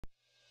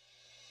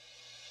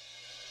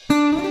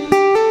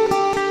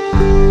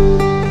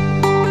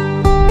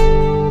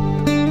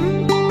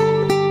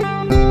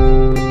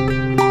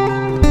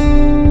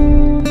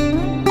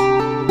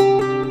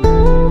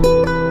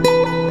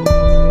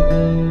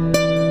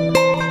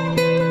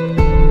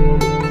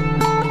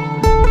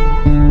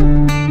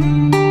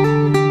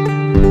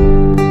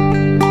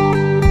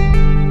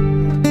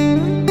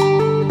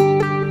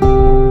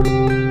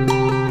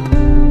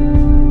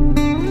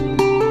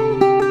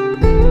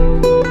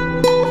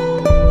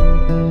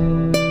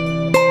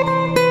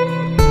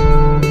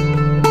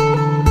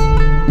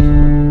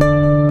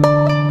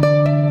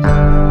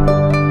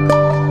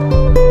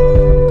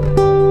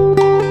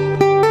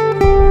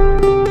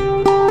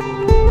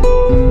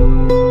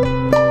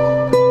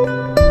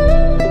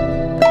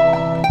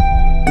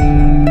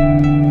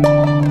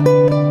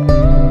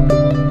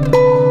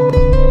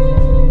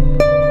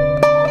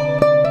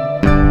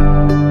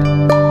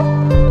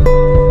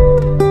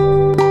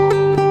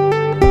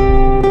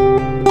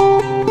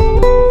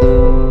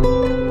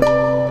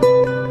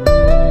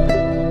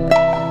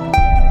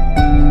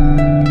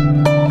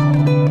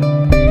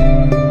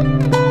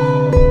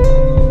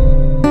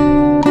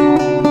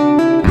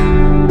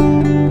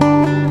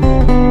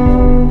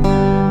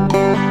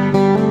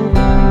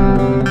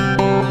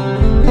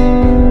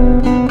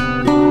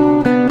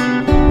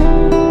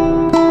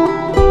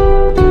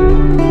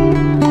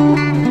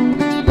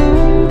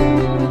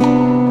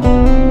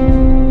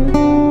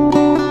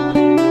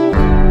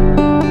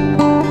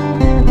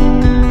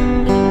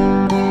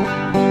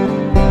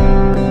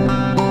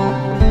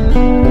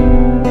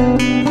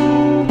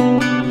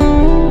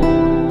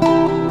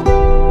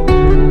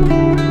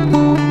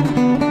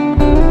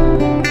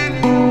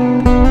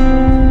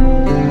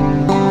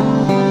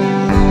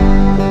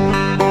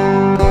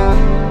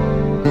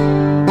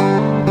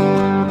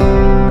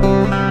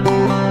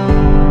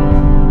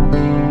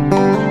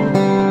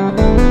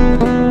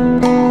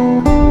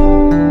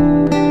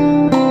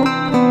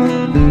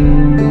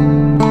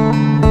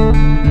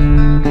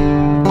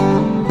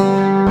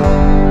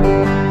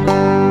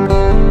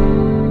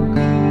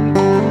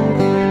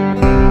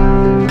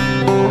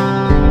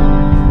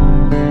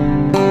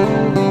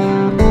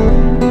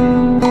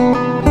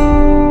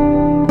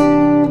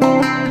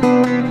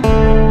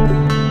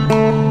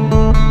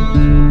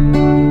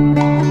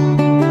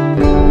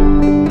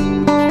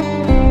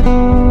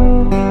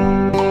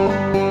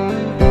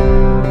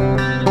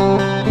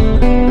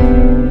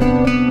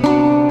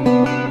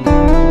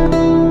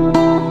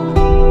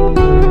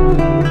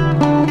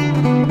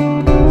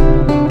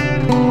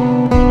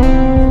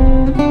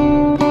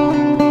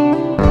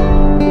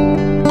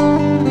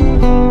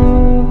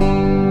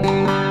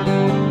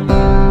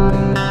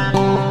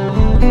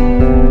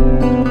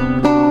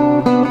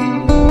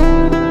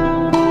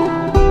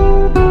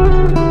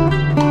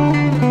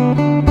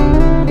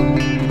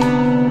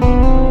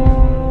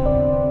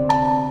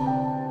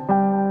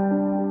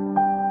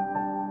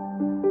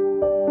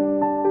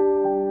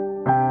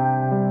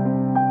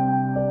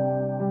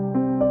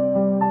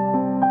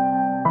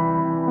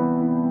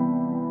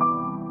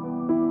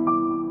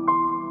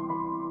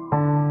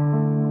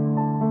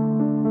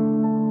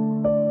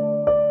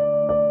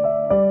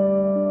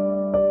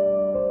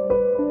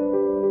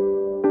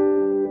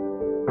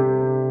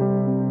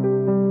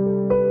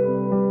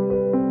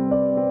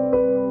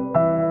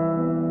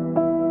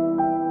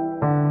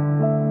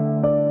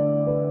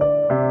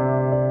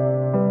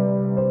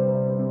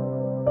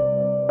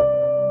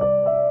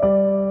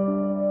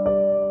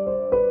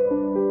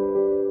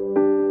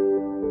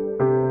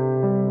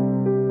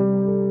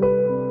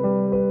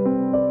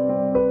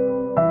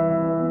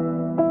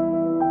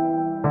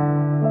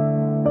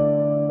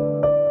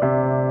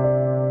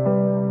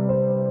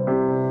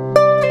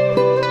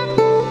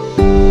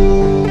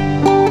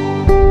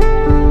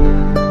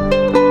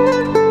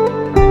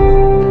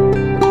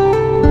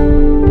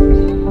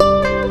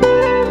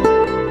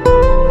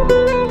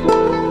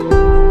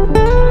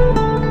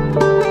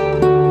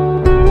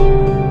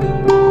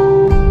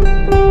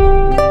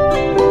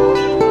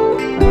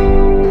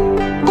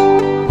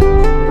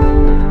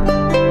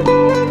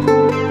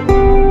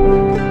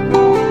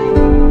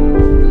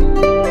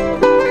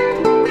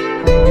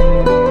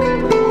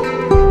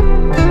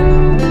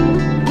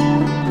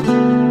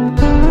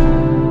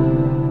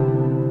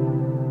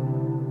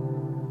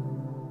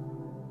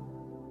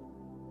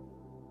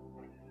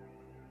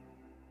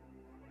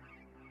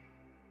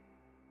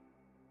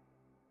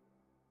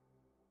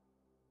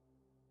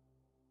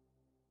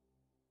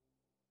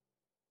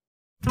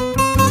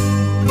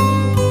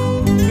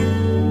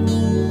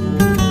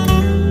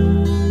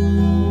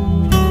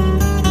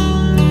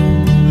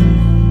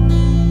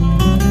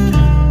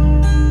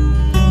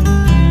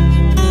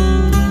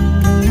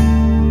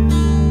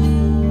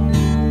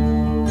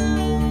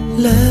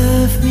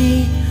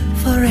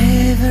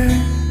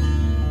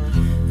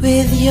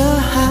with your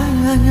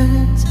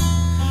hands,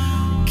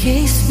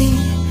 kiss me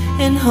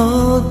and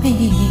hold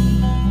me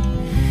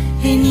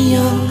in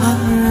your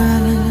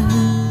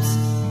arms,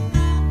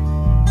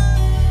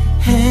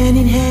 hand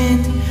in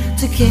hand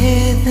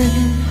together,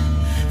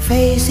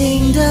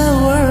 facing the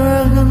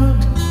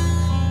world,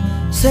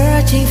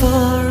 searching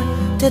for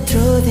the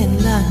truth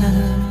in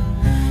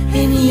love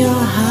in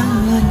your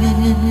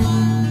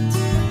hands.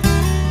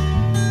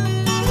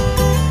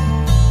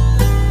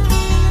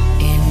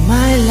 In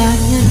my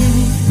life,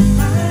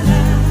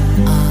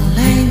 all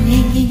I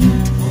need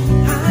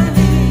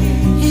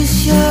is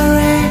your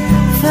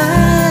everlasting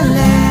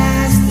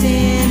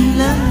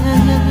love.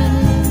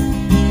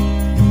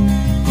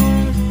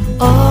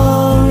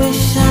 Always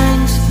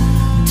shines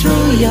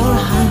through your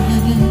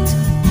heart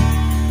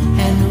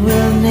and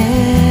will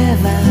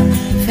never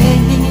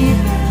fade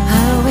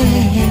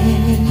away.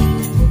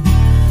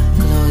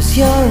 Close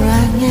your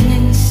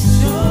eyes,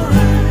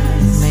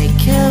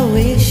 make a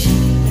wish.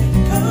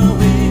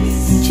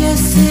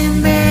 Just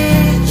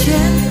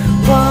imagine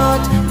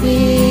what we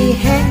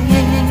have.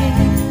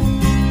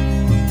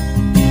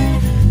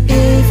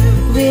 If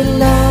we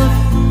love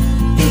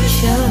each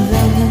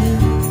other,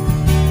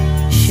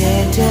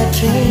 share the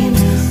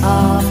dreams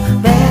of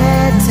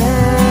better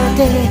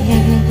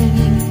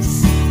days.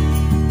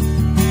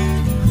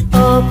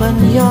 Open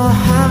your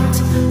heart,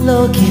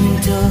 look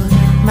into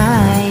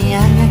my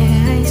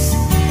eyes,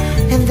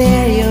 and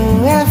there you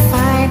will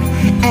find,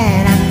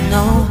 and I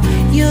know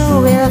you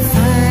will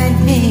find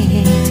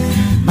it,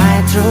 my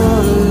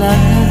true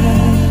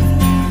love,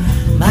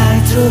 my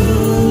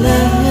true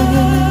love.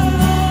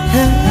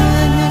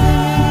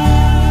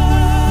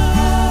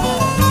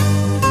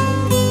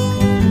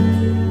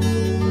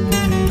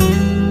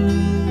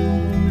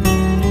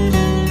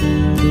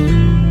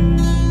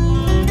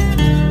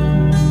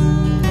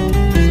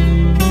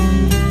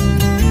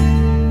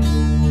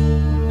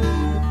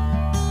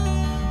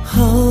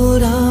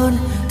 Hold on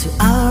to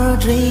our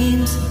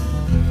dreams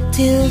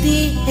till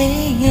the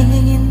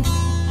end.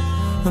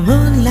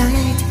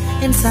 Moonlight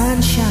and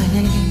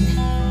sunshine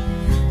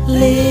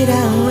lead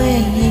our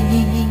way.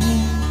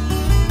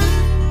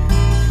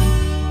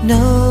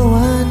 No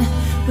one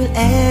will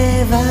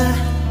ever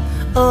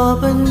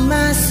open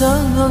my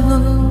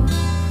soul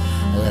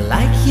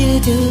like you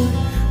do,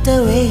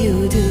 the way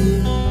you do,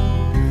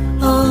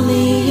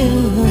 only you.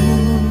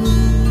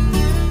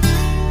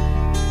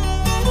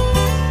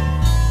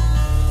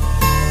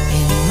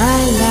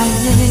 My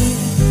life,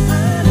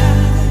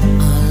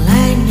 all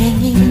I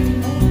need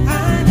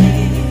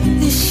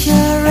is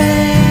your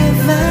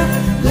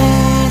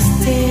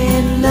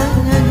everlasting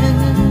love.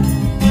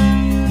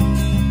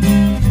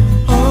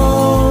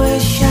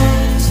 Always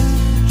shines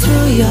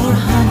through your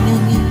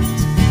heart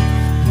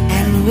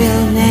and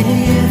will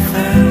never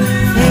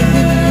fade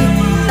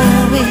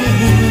away.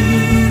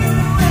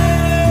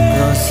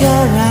 Close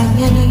your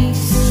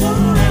eyes,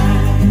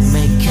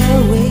 make a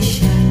wish.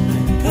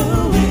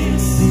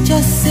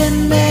 Just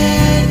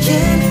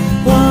imagine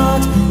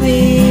what we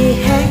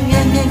have.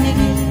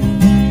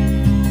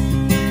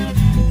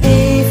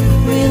 If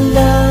we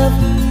love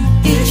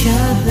each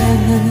other,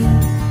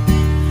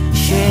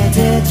 share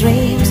the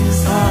dreams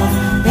of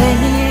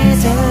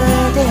better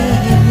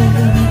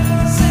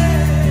days.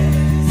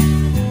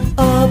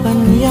 Open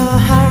your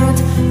heart,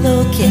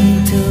 look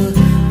into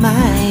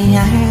my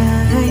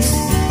eyes,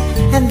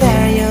 and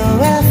there you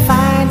will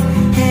find,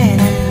 and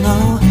I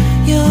know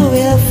you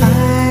will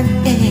find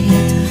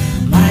it,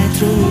 my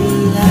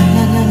true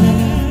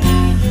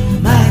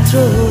love, my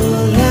true